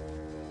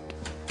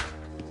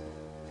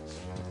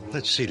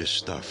 Let's see the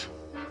stuff.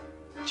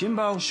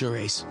 Jimbo. Sure,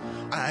 Ace.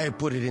 I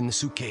put it in the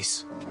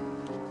suitcase.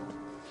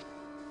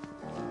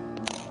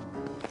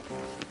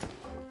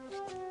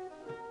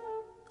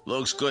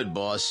 Looks good,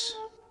 boss.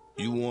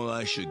 You want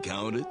I should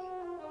count it?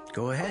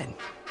 Go ahead.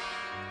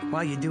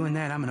 While you're doing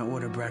that, I'm gonna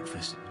order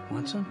breakfast.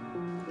 Want some?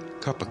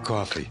 Cup of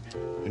coffee.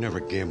 You never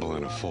gamble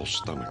on a full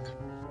stomach.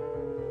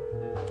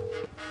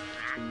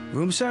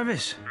 Room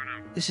service.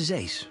 This is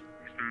Ace.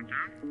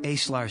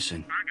 Ace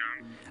Larson.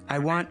 I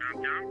want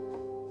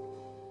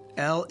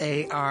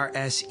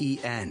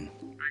Larsen.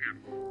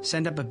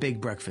 Send up a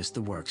big breakfast,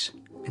 the works,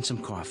 and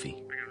some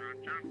coffee.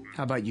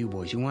 How about you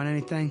boys? You want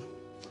anything?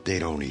 They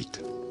don't eat.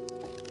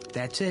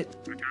 That's it.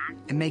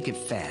 And make it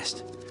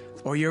fast,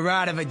 or you're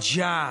out of a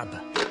job.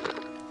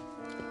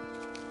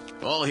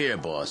 All here,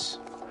 boss.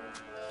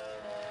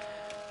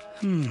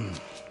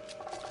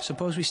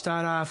 Suppose we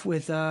start off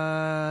with,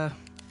 10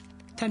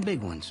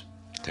 big ones.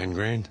 10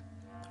 grand?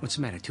 What's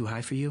the matter, too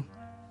high for you?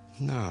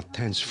 No,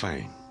 10's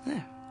fine.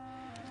 Yeah.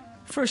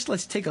 First,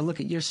 let's take a look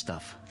at your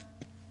stuff.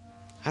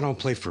 I don't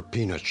play for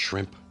peanut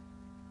shrimp.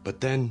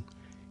 But then,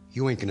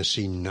 you ain't gonna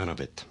see none of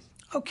it.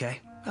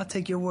 Okay, I'll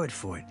take your word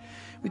for it.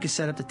 We can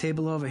set up the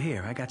table over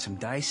here. I got some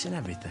dice and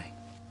everything.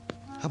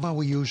 How about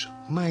we use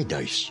my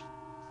dice?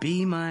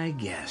 Be my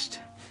guest.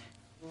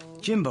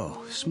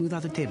 Jimbo, smooth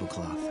out the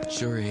tablecloth.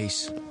 Sure,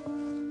 Ace.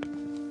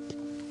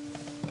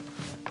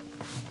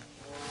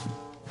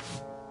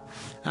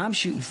 I'm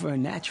shooting for a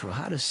natural.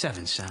 How does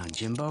 7 sound,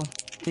 Jimbo?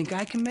 Think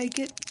I can make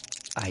it?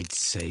 I'd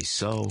say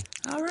so.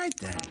 All right,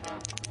 then.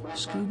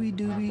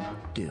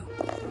 Scooby-Dooby-Doo.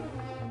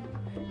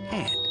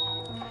 And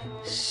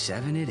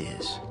 7 it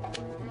is.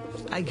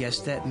 I guess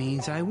that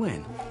means I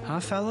win. Huh,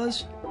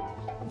 fellas?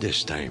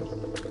 This time.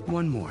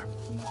 One more.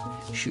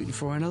 Shooting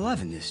for an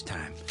 11 this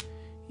time.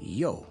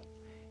 Yo.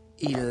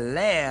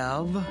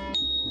 11.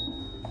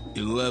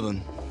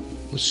 11.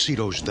 Let's see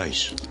those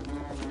dice.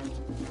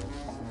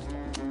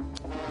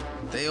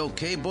 They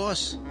okay,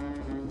 boss?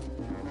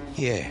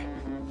 Yeah.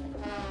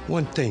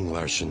 One thing,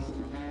 Larson.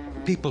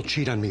 People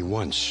cheat on me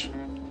once.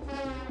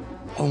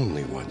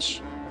 Only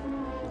once.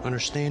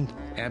 Understand?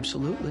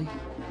 Absolutely.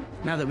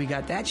 Now that we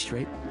got that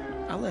straight,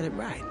 I'll let it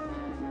ride.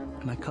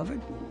 Am I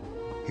covered?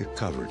 You're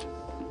covered.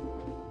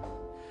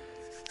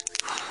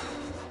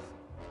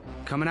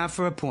 Coming out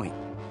for a point.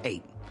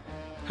 8.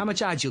 How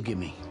much odds you'll give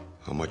me?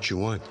 How much you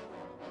want?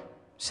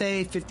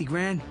 Say 50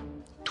 grand.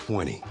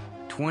 20.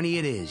 20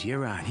 it is.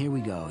 You're on. Here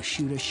we go.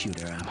 Shooter,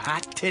 shooter. I'm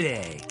hot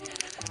today.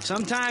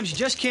 Sometimes you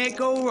just can't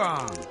go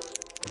wrong.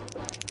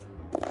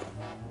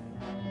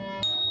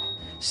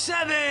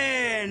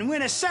 7!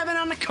 Win a 7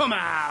 on the come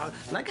out.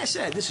 Like I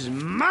said, this is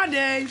my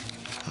day.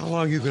 How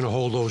long you gonna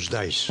hold those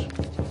dice?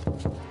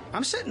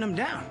 I'm setting them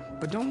down,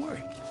 but don't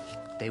worry.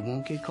 They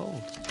won't get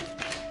cold.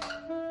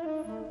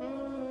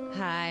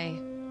 Hi.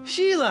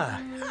 Sheila,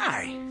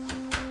 hi.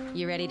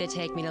 You ready to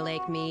take me to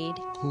Lake Mead?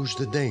 Who's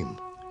the dame?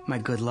 My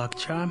good luck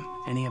charm.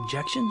 Any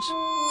objections?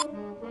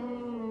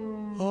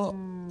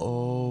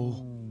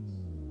 Uh-oh.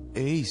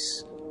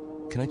 Ace,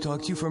 can I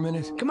talk to you for a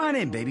minute? Come on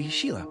in, baby.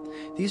 Sheila,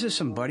 these are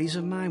some buddies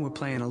of mine. We're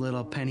playing a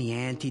little penny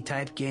ante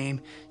type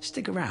game.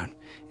 Stick around.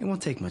 It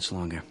won't take much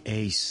longer.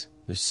 Ace,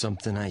 there's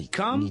something I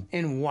Come need.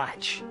 and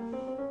watch.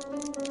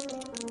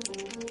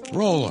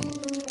 Roll 'em.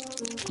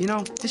 You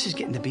know, this is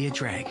getting to be a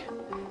drag.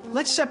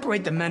 Let's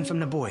separate the men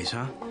from the boys,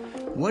 huh?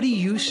 What do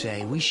you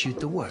say we shoot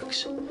the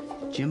works?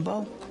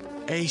 Jimbo?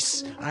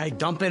 Ace, I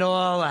dump it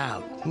all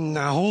out.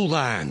 Now, hold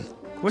on.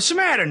 What's the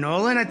matter,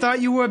 Nolan? I thought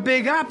you were a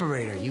big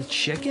operator. You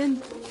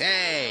chicken?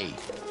 Hey!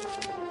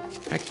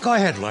 Hey, go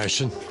ahead,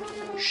 Larson.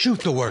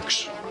 Shoot the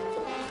works.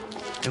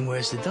 And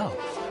where's the dough?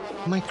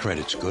 My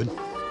credit's good.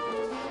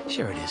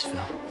 Sure it is,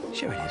 Phil.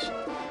 Sure it is.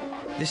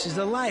 This is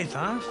the life,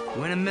 huh?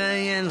 Win $1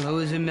 million,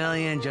 lose $1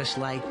 million, just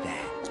like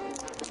that.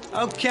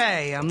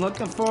 Okay, I'm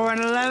looking for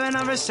an 11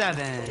 or a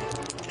 7.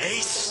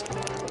 Ace!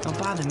 Don't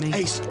bother me.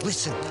 Ace,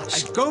 listen.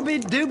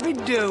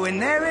 Scooby-Dooby-Doo,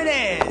 and there it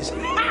is.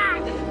 Ha!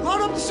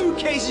 Load up the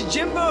suitcases,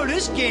 Jimbo.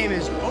 This game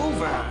is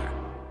over.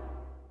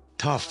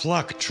 Tough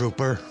luck,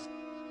 trooper.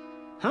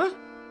 Huh?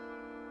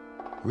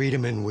 Read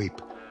 'em and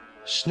weep.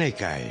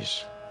 Snake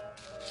eyes.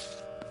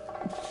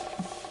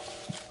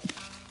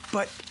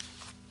 But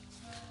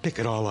Pick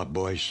it all up,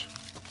 boys.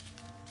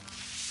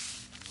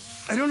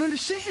 I don't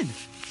understand.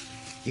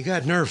 You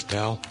got nerve,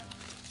 pal.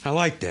 I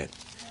like that.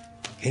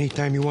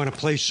 Anytime you want to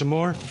play some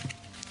more,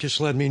 just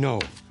let me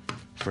know.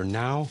 For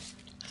now,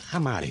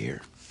 I'm out of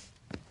here.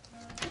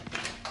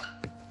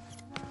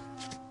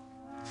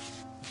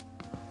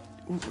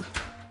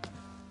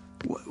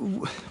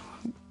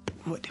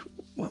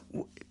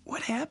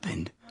 What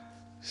happened?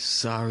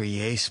 Sorry,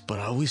 Ace, but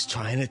I was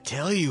trying to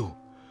tell you.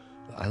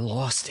 I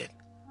lost it.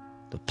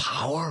 The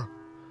power.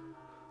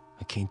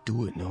 I can't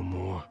do it no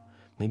more.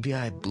 Maybe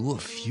I blew a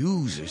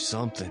fuse or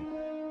something.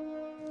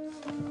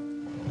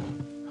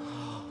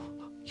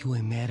 You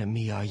ain't mad at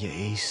me, are you,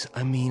 Ace?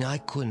 I mean, I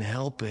couldn't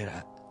help it.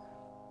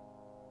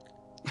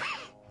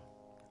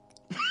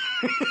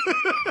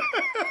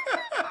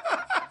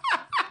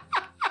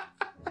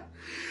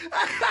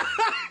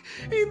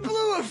 He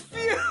blew a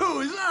fuse!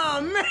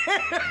 Oh, man!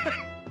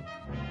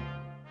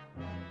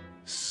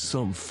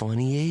 Something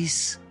funny,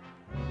 Ace?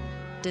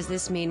 Does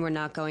this mean we're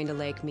not going to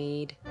Lake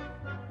Mead?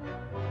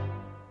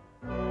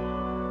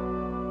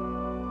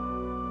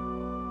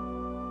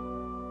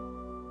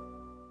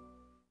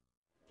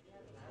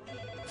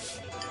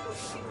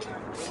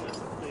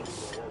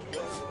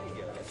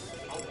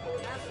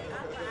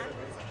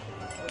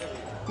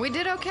 We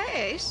did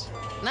okay, Ace.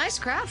 Nice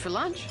crowd for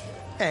lunch.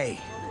 Hey,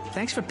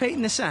 thanks for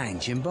painting the sign,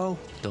 Jimbo.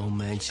 Don't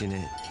mention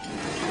it.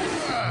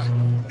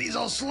 These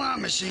old slot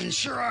machines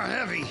sure are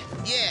heavy.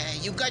 Yeah,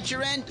 you got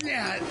your end?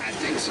 Yeah, I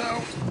think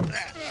so.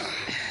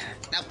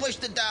 Now push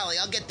the dolly.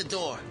 I'll get the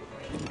door.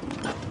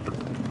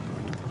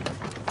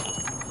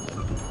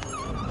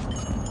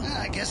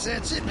 I guess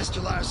that's it,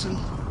 Mr. Larson.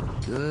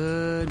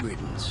 Good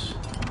riddance.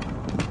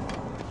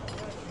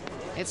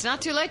 It's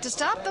not too late to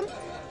stop them.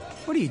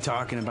 What are you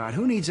talking about?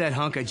 Who needs that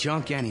hunk of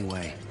junk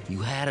anyway? You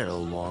had it a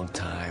long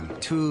time.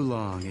 Too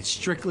long. It's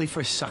strictly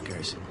for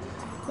suckers.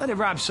 Let it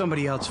rob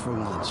somebody else for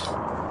once.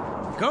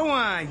 Go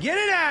on, get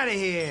it out of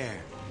here!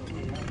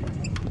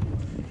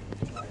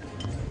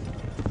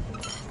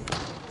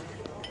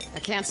 I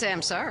can't say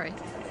I'm sorry.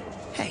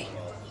 Hey,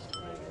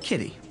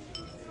 Kitty,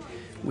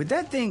 with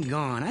that thing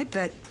gone, I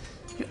bet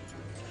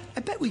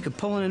we could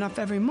pull in enough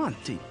every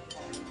month to...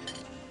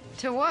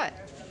 To what?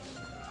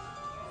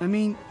 I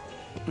mean,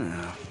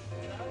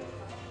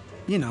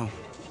 you know,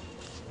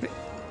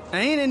 I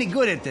ain't any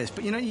good at this,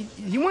 but you know,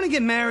 you want to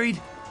get married?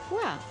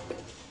 Well,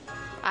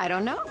 I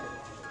don't know.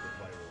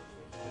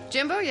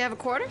 Jimbo, you have a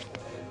quarter?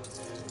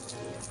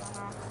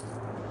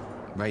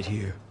 Right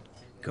here.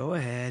 Go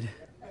ahead.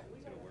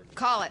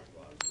 Call it.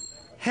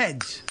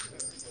 Heads.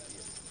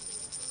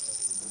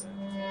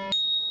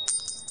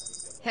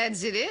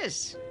 Heads it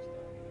is.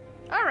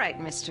 All right,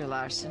 Mr.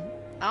 Larson.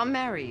 I'll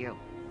marry you.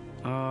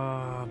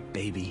 Oh,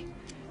 baby.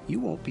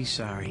 You won't be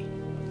sorry.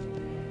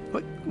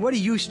 What are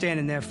you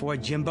standing there for,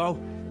 Jimbo?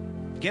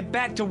 Get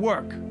back to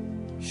work.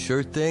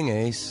 Sure thing,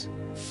 Ace.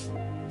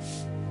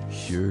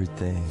 Sure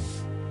thing.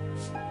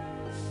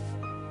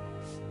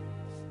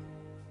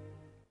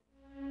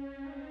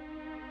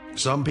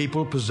 Some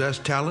people possess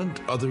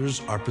talent,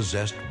 others are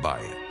possessed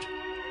by it.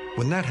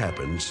 When that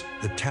happens,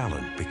 the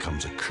talent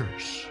becomes a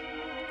curse.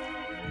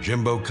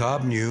 Jimbo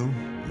Cobb knew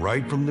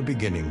right from the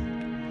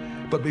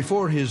beginning. But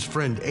before his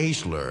friend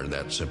Ace learned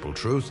that simple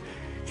truth,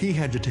 he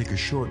had to take a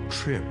short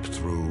trip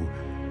through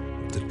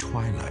the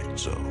Twilight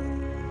Zone.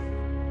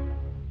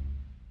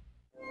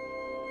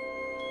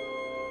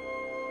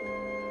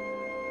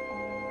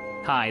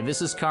 Hi,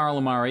 this is Carl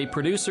Amari,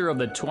 producer of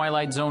the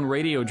Twilight Zone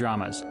radio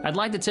dramas. I'd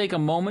like to take a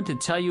moment to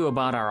tell you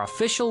about our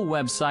official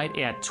website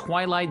at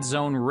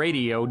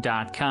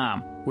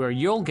twilightzoneradio.com, where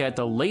you'll get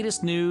the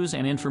latest news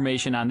and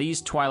information on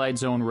these Twilight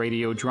Zone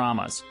radio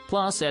dramas.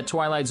 Plus, at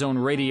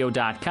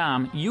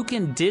twilightzoneradio.com, you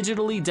can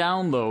digitally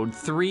download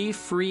 3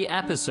 free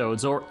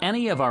episodes or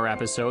any of our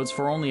episodes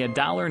for only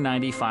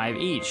 $1.95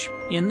 each.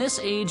 In this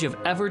age of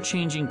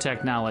ever-changing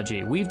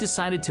technology, we've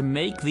decided to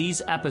make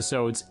these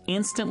episodes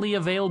instantly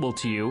available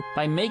to you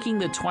by making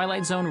the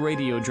Twilight Zone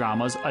radio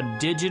dramas a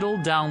digital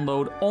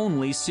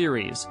download-only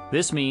series.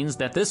 This means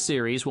that this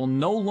series will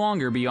no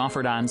longer be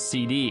offered on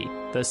CD.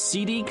 The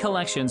CD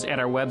collections at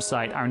our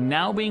website are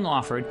now being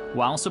offered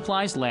while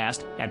supplies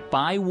last at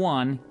buy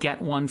one,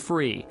 get one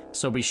free.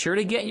 So be sure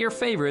to get your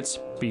favorites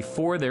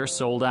before they're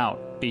sold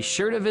out. Be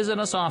sure to visit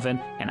us often,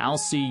 and I'll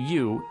see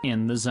you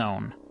in the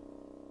zone.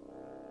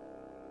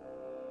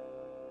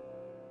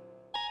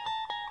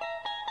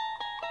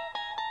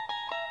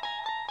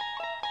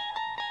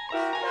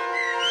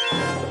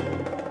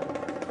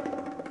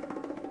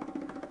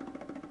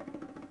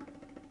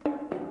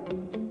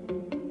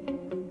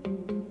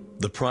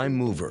 The Prime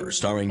Mover,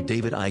 starring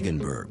David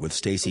Eigenberg with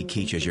Stacy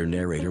Keach as your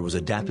narrator, was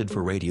adapted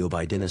for radio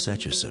by Dennis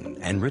Etchison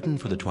and written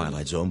for The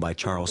Twilight Zone by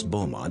Charles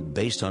Beaumont,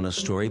 based on a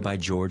story by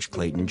George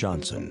Clayton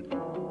Johnson.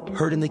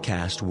 Heard in the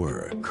cast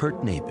were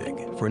Kurt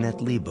Nabig,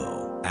 Fernette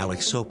Lebo,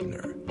 Alex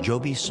Sopner,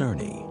 Joby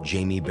Cerny,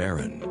 Jamie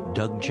Barron,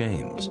 Doug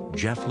James,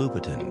 Jeff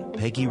Lupetin,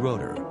 Peggy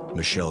Roeder,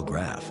 Michelle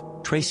Graff,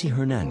 Tracy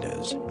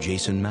Hernandez,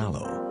 Jason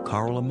Mallow,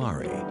 Carl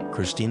Amari,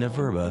 Christina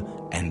Verba,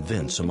 and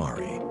Vince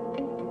Amari.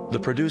 The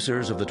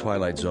producers of The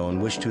Twilight Zone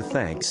wish to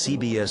thank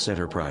CBS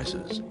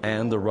Enterprises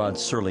and the Rod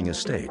Serling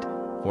estate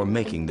for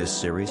making this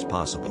series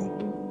possible.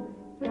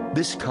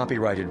 This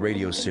copyrighted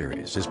radio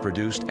series is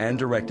produced and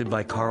directed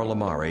by Carl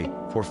Amari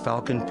for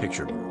Falcon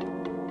Picture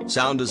Group.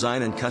 Sound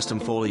design and custom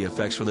Foley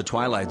effects for The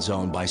Twilight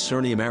Zone by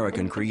Cerny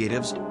American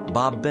creatives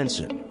Bob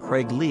Benson,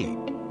 Craig Lee,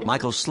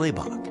 Michael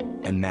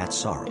Slaybach, and Matt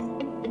Sorrow.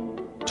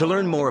 To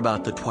learn more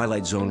about the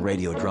Twilight Zone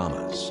radio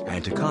dramas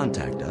and to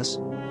contact us,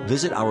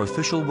 visit our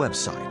official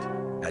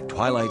website at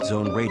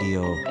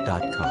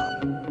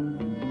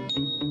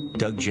twilightzoneradio.com.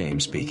 Doug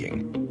James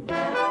speaking.